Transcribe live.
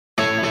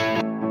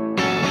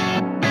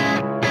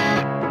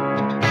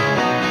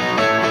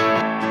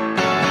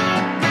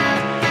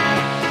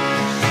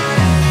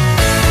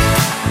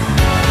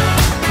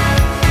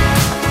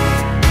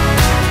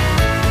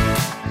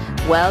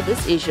well.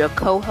 This is your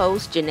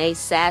co-host, Janae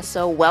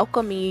Sasso,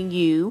 welcoming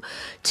you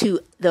to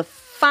the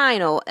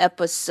final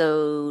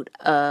episode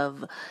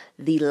of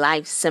the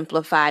Life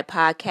Simplified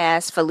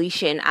podcast.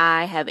 Felicia and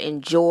I have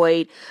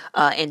enjoyed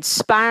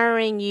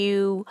inspiring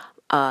you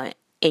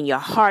in your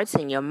hearts,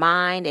 in your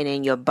mind, and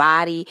in your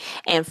body.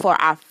 And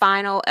for our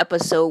final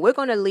episode, we're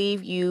going to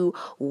leave you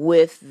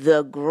with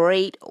the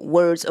great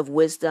words of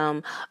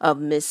wisdom of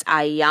Miss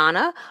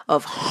Ayana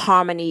of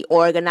Harmony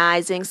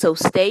Organizing. So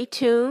stay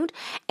tuned,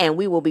 and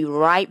we will be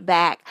right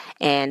back,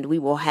 and we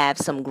will have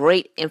some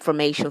great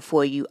information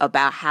for you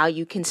about how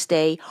you can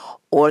stay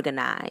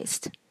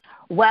organized.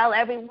 Well,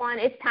 everyone,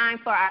 it's time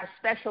for our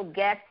special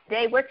guest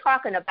today. We're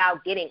talking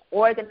about getting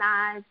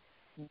organized.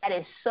 That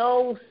is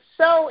so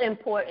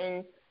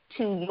important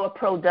to your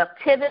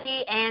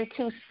productivity and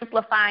to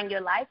simplifying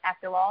your life.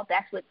 After all,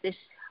 that's what this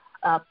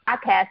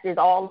podcast is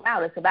all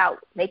about. It's about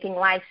making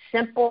life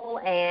simple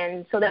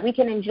and so that we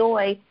can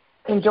enjoy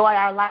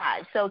our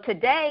lives. So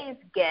today's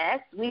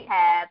guest, we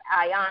have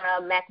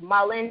Ayana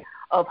McMullen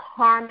of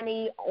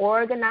Harmony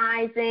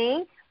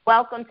Organizing.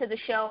 Welcome to the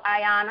show,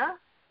 Ayana.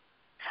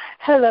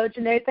 Hello,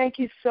 Janae. Thank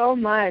you so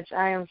much.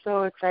 I am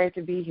so excited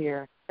to be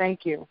here.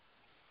 Thank you.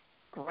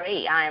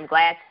 Great. I am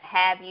glad to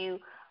have you.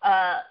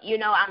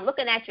 I'm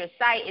looking at your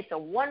site. It's a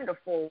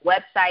wonderful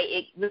website.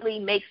 It really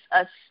makes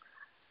us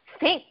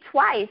think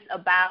twice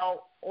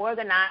about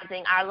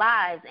organizing our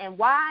lives. And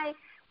what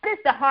is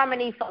the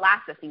Harmony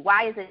philosophy?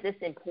 Why is it this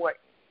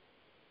important?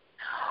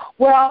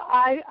 Well,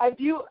 I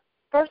view,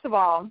 first of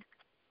all,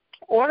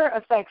 order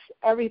affects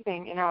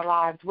everything in our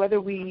lives,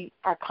 whether we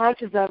are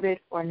conscious of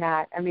it or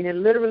not. I mean, it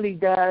literally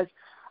does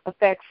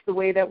affects the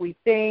way that we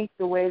think,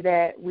 the way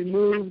that we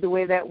move, the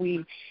way that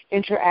we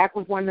interact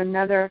with one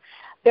another.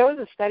 There was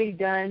a study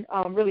done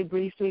really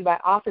briefly by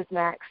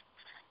OfficeMax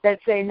that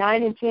say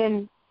 9 in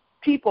 10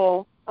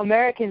 people,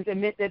 Americans,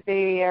 admit that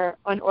their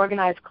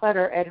unorganized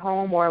clutter at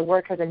home or at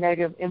work has a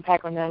negative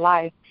impact on their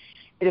life.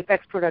 It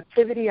affects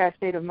productivity, our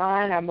state of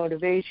mind, our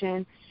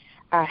motivation,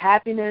 our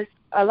happiness,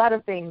 a lot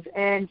of things.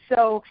 And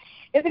so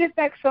if it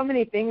affects so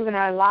many things in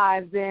our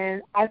lives,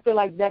 then I feel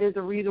like that is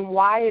the reason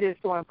why it is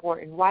so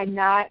important. Why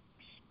not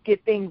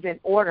get things in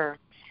order?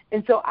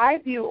 And so I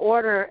view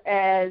order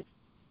as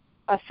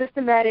a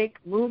systematic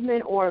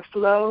movement or a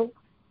flow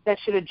that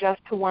should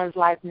adjust to one's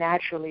life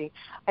naturally.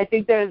 I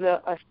think there's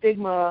a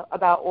stigma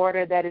about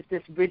order that is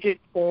this rigid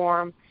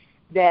form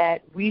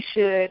that we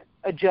should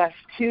adjust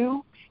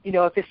to. You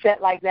know, if it's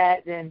set like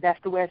that, then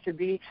that's the way it should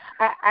be.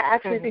 I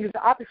actually think it's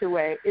the opposite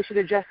way. It should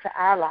adjust to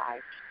our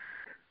lives.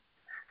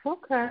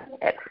 Okay.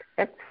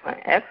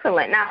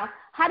 Excellent. Now,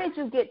 how did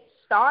you get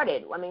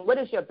started? I mean, what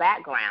is your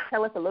background?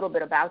 Tell us a little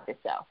bit about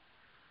yourself.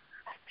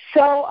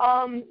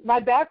 So my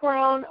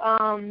background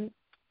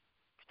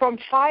from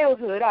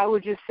childhood, I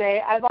would just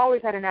say I've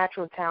always had a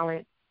natural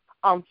talent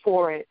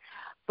for it.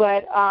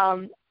 But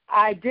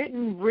I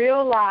didn't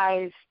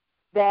realize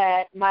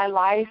that my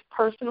life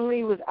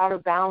personally was out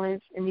of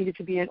balance and needed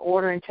to be in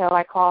order until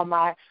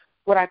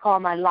what I call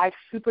my life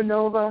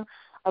supernova.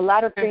 A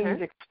lot of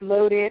things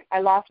exploded.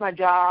 I lost my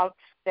job.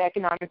 The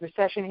economic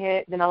recession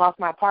hit. Then I lost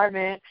my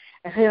apartment.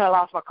 And then I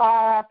lost my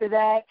car after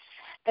that.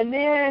 And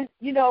then,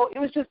 it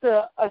was just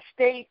a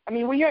state. I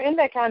mean, when you're in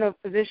that kind of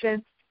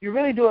position, you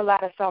really do a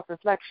lot of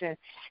self-reflection.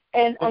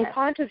 And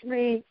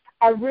unconsciously,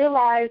 I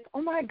realized,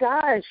 oh, my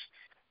gosh,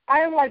 I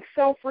am,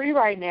 so free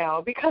right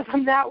now because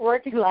I'm not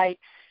working,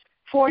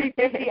 40,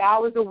 50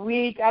 hours a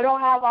week. I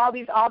don't have all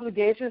these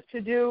obligations to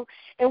do.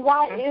 And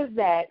why is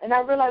that? And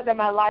I realized that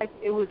my life,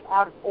 it was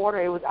out of order.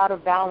 It was out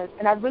of balance.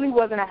 And I really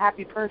wasn't a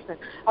happy person.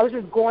 I was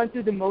just going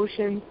through the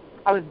motions.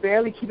 I was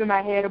barely keeping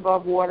my head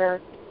above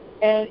water.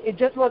 And it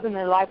just wasn't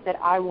the life that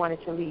I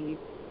wanted to lead.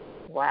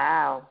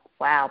 Wow.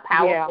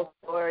 Powerful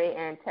story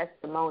and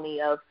testimony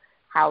of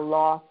how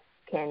loss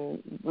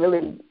can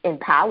really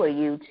empower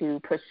you to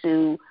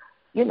pursue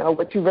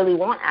what you really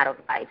want out of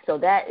life. So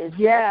that is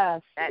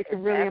it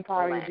can really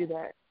empower you to do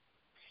that.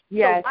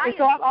 Yes.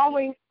 So I've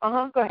always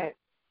go ahead.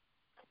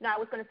 No, I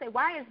was going to say,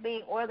 why is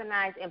being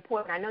organized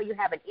important? I know you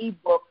have an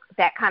ebook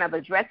that kind of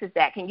addresses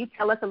that. Can you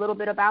tell us a little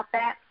bit about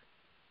that?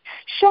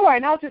 Sure,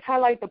 and I'll just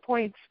highlight the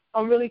points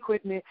really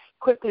quickly.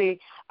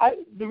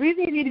 The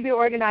reason you need to be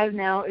organized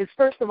now is,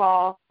 first of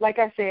all, like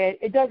I said,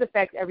 it does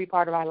affect every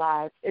part of our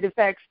lives. It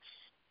affects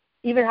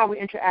even how we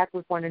interact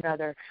with one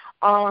another.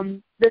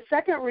 The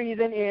second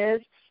reason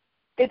is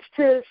it's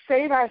to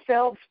save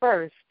ourselves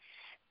first.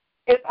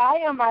 If I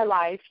am my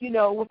life,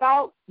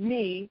 without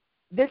me,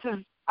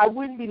 I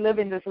wouldn't be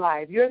living this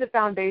life. You're the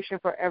foundation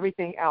for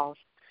everything else.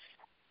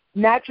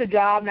 Not your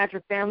job, not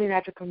your family,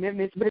 not your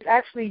commitments, but it's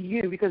actually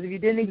you, because if you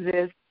didn't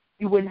exist,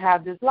 you wouldn't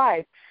have this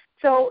life.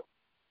 So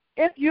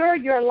if you're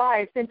your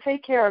life, then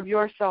take care of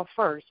yourself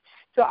first.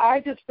 So I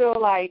just feel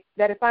like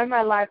that if I'm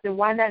my life, then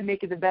why not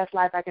make it the best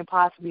life I can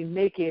possibly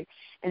make it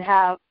and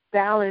have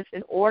balance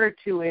and order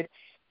to it,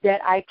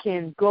 that I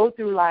can go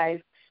through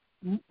life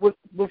with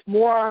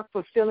more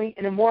fulfilling,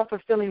 in a more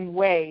fulfilling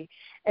way,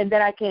 and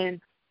that I can,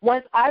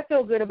 once I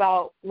feel good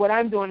about what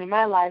I'm doing in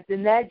my life,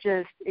 then that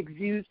just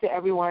exudes to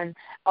everyone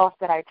else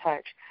that I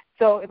touch.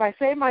 So if I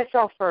save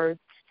myself first,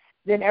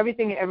 then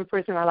everything and every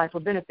person in my life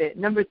will benefit.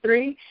 Number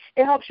 3,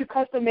 it helps you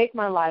custom make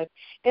my life.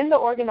 In the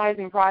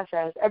organizing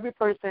process, every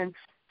person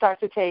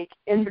starts to take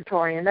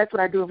inventory, and that's what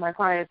I do with my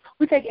clients.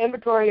 We take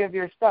inventory of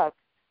your stuff,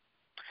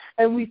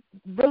 and we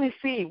really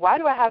see, why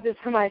do I have this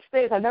in my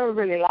space? I never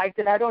really liked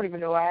it. I don't even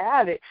know why I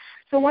have it.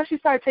 So once you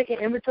start taking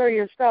inventory of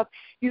your stuff,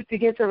 you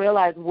begin to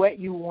realize what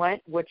you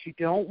want, what you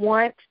don't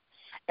want,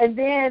 and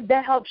then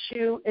that helps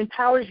you,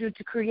 empowers you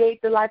to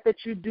create the life that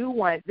you do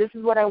want. This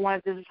is what I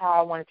want. This is how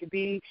I want it to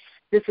be.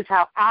 This is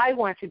how I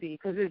want to be,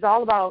 because it's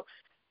all about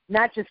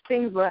not just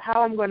things, but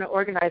how I'm going to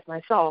organize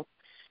myself.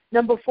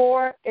 Number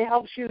 4, it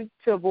helps you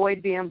to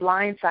avoid being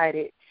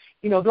blindsided.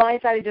 You know,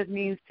 blindsided just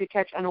means to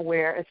catch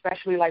unaware,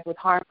 especially like with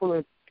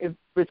harmful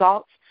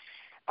results.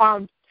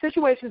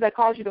 Situations that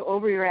cause you to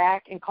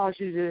overreact and cause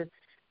you to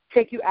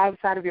take you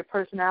outside of your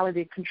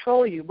personality,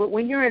 control you. But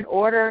when you're in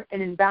order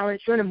and in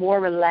balance, you're in a more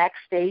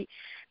relaxed state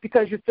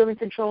because you're feeling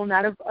control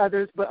not of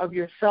others but of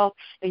yourself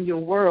and your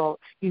world.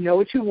 You know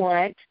what you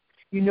want.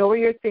 You know where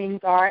your things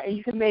are, and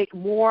you can make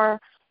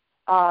more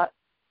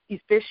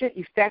efficient,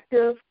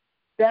 effective,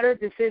 better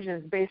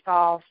decisions based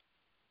off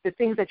the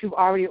things that you've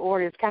already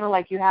ordered. It's kind of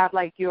like you have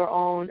like your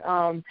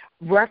own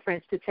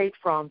reference to take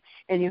from,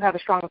 and you have a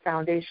stronger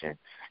foundation.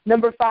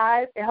 Number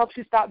 5, it helps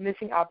you stop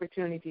missing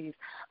opportunities.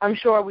 I'm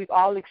sure we've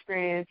all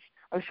experienced,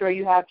 I'm sure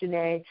you have,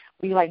 Janae,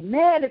 where you're like,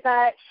 man, if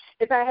I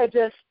had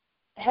just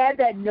had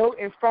that note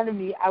in front of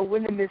me, I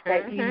wouldn't have missed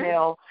that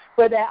email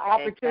for that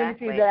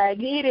opportunity that I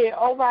needed.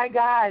 Oh, my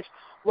gosh.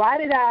 What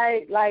did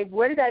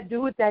I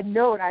do with that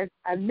note?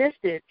 I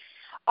missed it.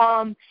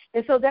 And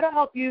so that'll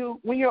help you,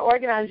 when you're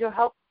organized,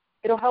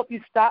 it'll help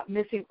you stop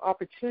missing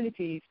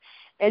opportunities.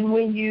 And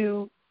when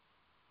you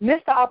miss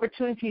the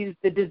opportunities,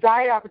 the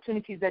desired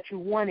opportunities that you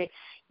wanted,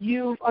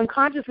 you've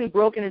unconsciously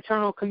broken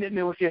internal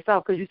commitment with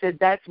yourself because you said,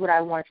 that's what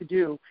I want to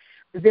do.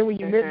 But then when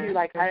you miss it, you're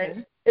like,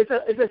 it's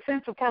a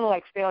sense of kind of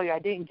like failure. I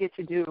didn't get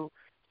to do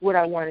what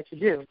I wanted to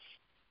do.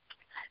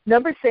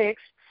 Number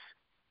 6,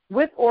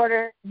 with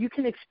order, you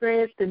can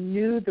experience the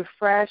new, the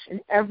fresh, and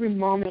every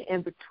moment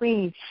in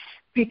between,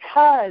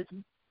 because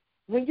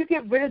when you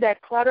get rid of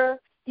that clutter,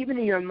 even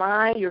in your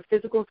mind, your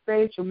physical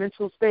space, your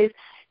mental space,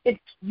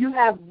 you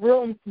have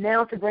room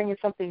now to bring in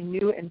something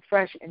new and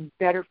fresh and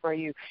better for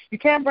you. You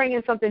can't bring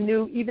in something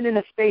new, even in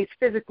a space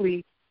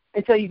physically,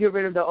 until you get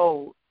rid of the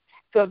old.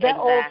 So if that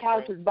old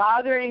couch is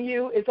bothering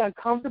you, it's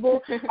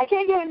uncomfortable, I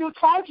can't get a new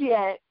couch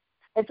yet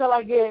until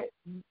I get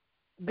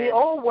the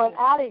old one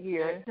out of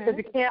here, because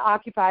it can't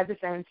occupy the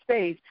same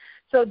space.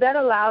 So that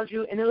allows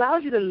you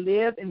to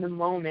live in the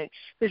moment,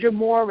 because you're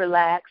more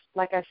relaxed,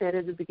 like I said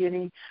at the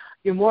beginning.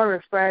 You're more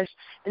refreshed,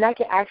 and I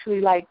can actually,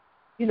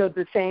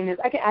 the saying is,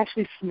 I can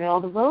actually smell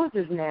the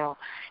roses now.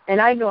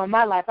 And I know in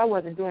my life I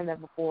wasn't doing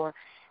that before.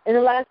 And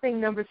the last thing,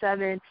 number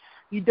 7,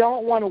 you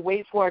don't want to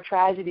wait for a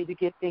tragedy to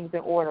get things in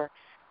order.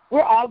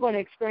 We're all going to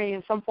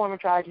experience some form of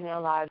tragedy in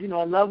our lives. You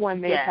know, a loved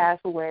one may pass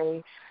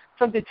away,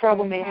 something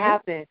terrible may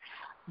happen.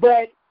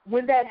 But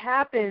when that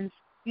happens,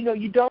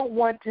 you don't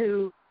want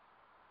to,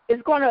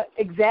 it's going to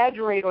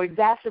exaggerate or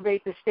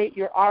exacerbate the state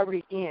you're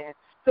already in.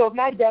 So if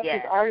my desk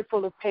is already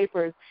full of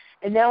papers,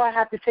 and now I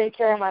have to take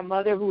care of my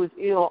mother who is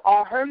ill,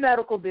 all her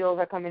medical bills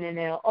are coming in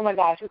now. Oh my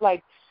gosh, it's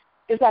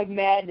like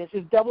madness.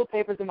 There's double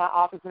papers in my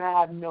office, and I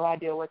have no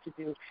idea what to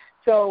do.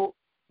 So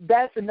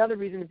that's another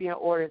reason to be in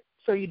order.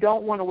 So you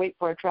don't want to wait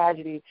for a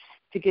tragedy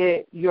to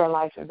get your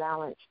life in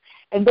balance.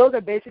 And those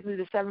are basically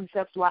the 7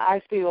 steps why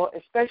I feel,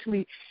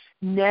 especially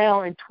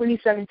now in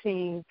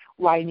 2017,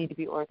 why you need to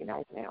be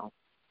organized now.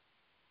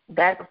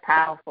 That's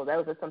powerful.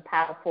 Those are some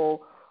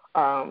powerful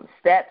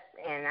steps,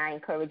 and I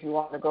encourage you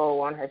all to go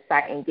on her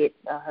site and get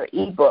her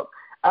ebook.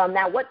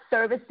 Now, what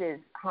services,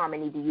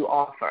 Harmony, do you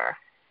offer?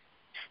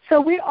 So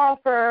we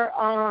offer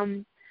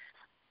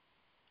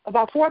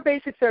about 4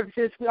 basic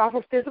services. We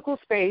offer physical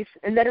space,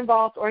 and that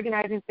involves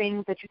organizing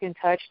things that you can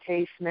touch,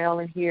 taste, smell,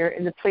 and hear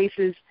in the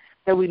places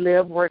that we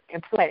live, work,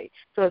 and play.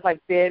 So it's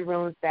like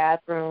bedrooms,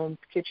 bathrooms,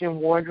 kitchen,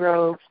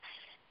 wardrobes.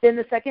 Then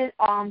the second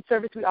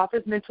service we offer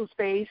is mental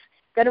space.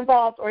 That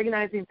involves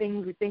organizing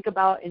things we think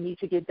about and need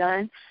to get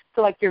done.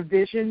 So like your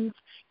visions,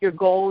 your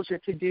goals, your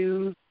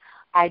to-dos,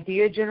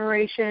 idea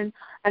generation.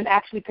 I'm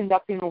actually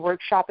conducting a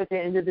workshop at the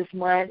end of this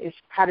month. It's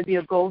how to be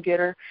a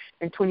goal-getter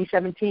in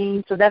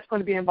 2017. So that's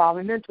going to be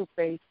involving mental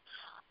space.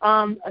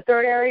 A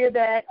third area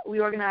that we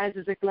organize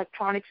is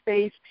electronic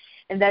space,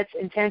 and that's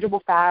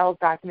intangible files,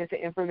 documents,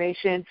 and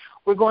information.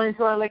 We're going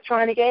into an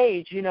electronic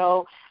age,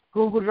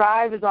 Google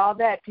Drive is all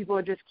that. People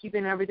are just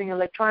keeping everything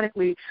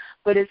electronically,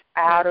 but it's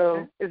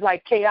it's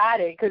like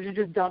chaotic because you're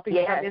just dumping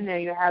stuff in there.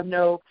 You have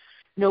no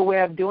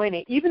way of doing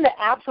it. Even the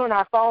apps on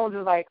our phones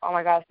are like, oh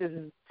my gosh, this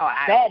is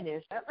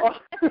badness. My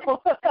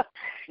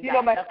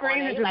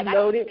screen is just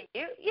loaded.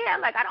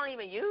 I don't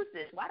even use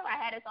this. Why do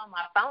I have this on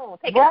my phone?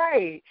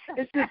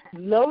 It's just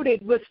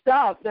loaded with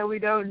stuff that we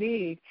don't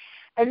need.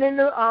 And then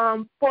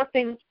the fourth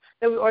thing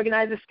that we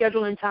organize is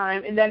scheduling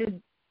time, and that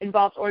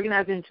involves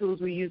organizing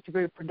tools we use to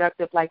be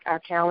productive, like our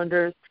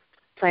calendars,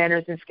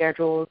 planners, and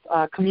schedules,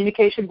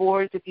 communication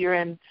boards if you're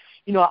in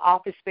an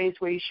office space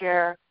where you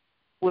share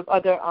with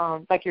other,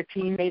 like your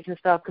teammates and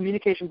stuff.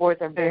 Communication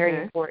boards are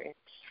very important.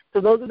 So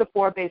those are the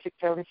 4 basic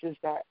services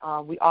that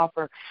we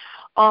offer.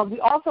 We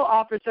also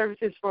offer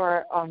services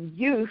for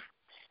youth,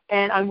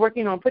 and I'm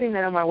working on putting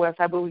that on my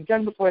website, but we've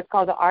done before. It's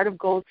called The Art of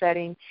Goal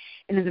Setting,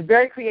 and it's a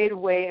very creative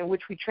way in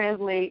which we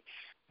translate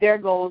their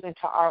goals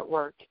into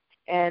artwork.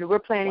 And we're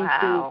planning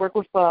to work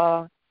with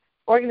an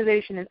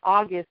organization in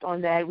August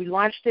on that. We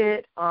launched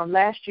it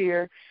last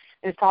year,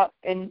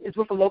 and it's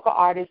with a local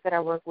artist that I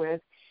work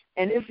with,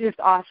 and it's just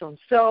awesome.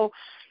 So,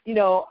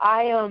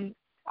 I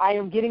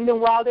am getting them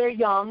while they're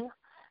young,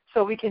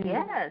 so we can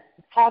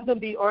have them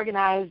be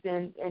organized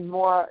and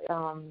more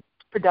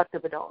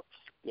productive adults.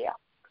 Yeah.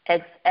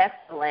 It's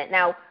excellent.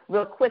 Now,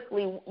 real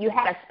quickly, you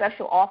had a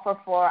special offer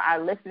for our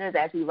listeners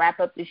as we wrap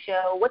up the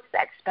show. What's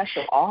that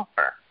special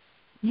offer?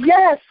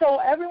 Yes, so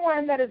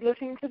everyone that is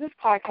listening to this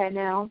podcast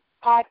now,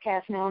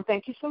 and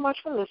thank you so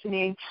much for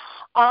listening.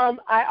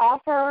 I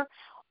offer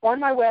on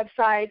my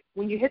website,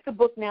 when you hit the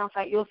Book Now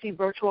site, you'll see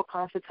virtual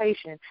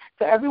consultation.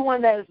 So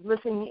everyone that is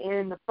listening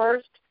in, the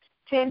first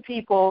 10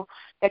 people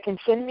that can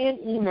send me an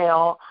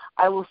email,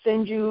 I will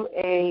send you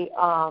a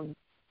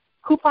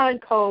coupon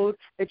code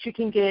that you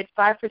can get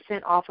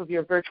 5% off of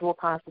your virtual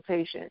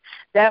consultation.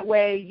 That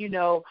way,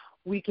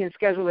 we can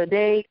schedule a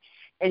date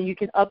and you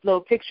can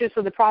upload pictures.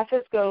 So the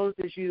process goes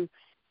is you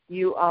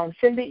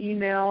send the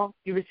email,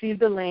 you receive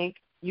the link,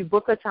 you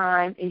book a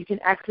time, and you can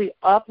actually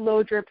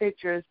upload your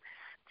pictures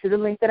to the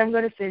link that I'm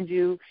going to send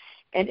you.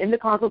 And in the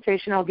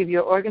consultation, I'll give you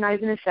an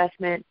organizing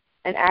assessment,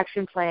 an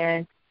action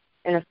plan,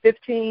 and a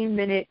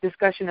 15-minute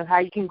discussion of how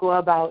you can go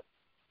about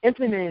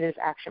implementing this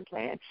action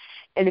plan.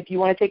 And if you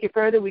want to take it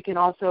further, we can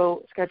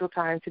also schedule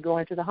time to go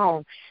into the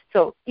home.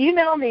 So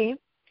email me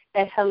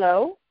at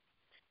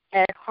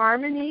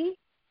hello@harmony,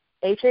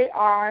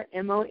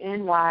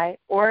 HARMONY,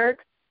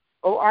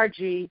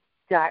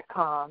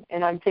 org.com.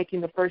 And I'm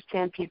taking the first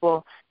 10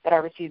 people that I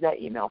receive that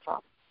email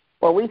from.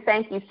 Well, we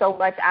thank you so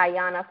much,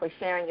 Ayanna, for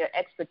sharing your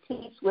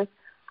expertise with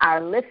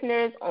our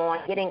listeners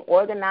on getting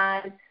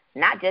organized,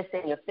 not just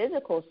in your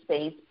physical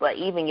space, but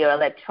even your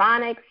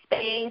electronic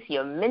space,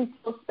 your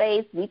mental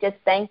space. We just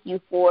thank you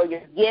for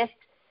your gift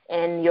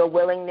and your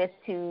willingness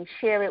to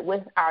share it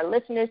with our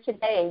listeners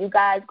today. And you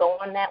guys go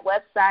on that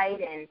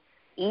website and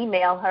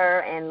email her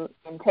and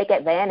take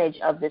advantage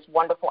of this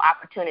wonderful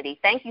opportunity.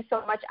 Thank you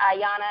so much,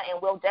 Ayanna, and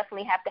we'll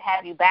definitely have to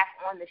have you back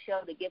on the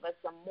show to give us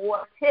some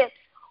more tips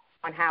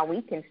on how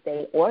we can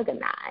stay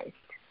organized.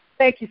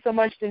 Thank you so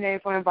much, Danae,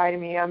 for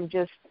inviting me. I'm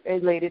just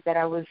elated that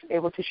I was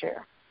able to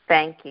share.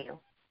 Thank you.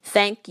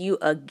 Thank you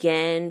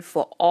again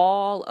for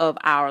all of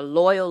our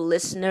loyal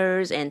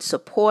listeners and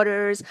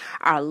supporters,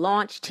 our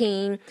launch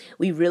team.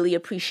 We really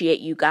appreciate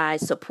you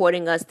guys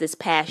supporting us this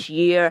past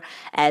year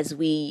as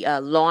we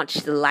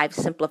launched the Life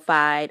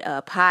Simplified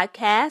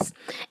podcast.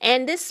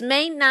 And this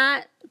may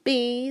not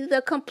be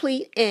the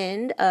complete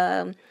end.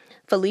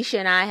 Felicia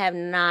and I have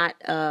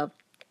not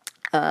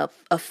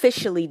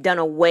officially done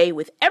away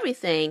with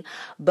everything,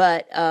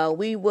 but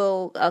we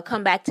will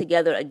come back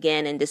together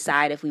again and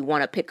decide if we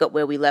want to pick up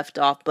where we left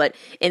off. But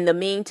in the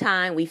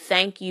meantime, we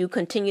thank you.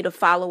 Continue to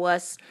follow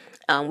us.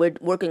 We're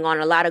working on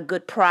a lot of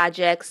good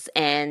projects,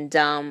 and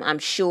I'm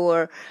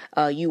sure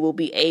you will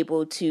be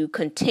able to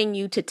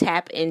continue to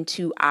tap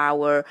into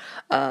our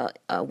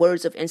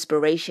words of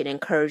inspiration,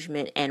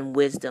 encouragement, and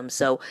wisdom.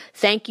 So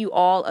thank you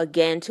all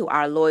again to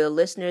our loyal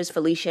listeners.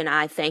 Felicia and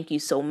I thank you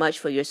so much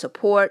for your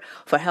support,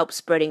 for help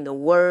spreading the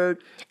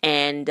word,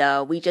 and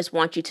we just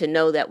want you to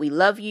know that we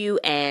love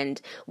you,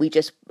 and we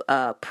just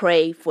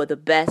pray for the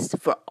best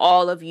for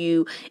all of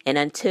you. And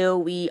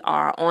until we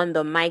are on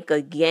the mic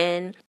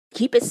again,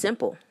 keep it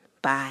simple.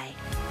 Bye.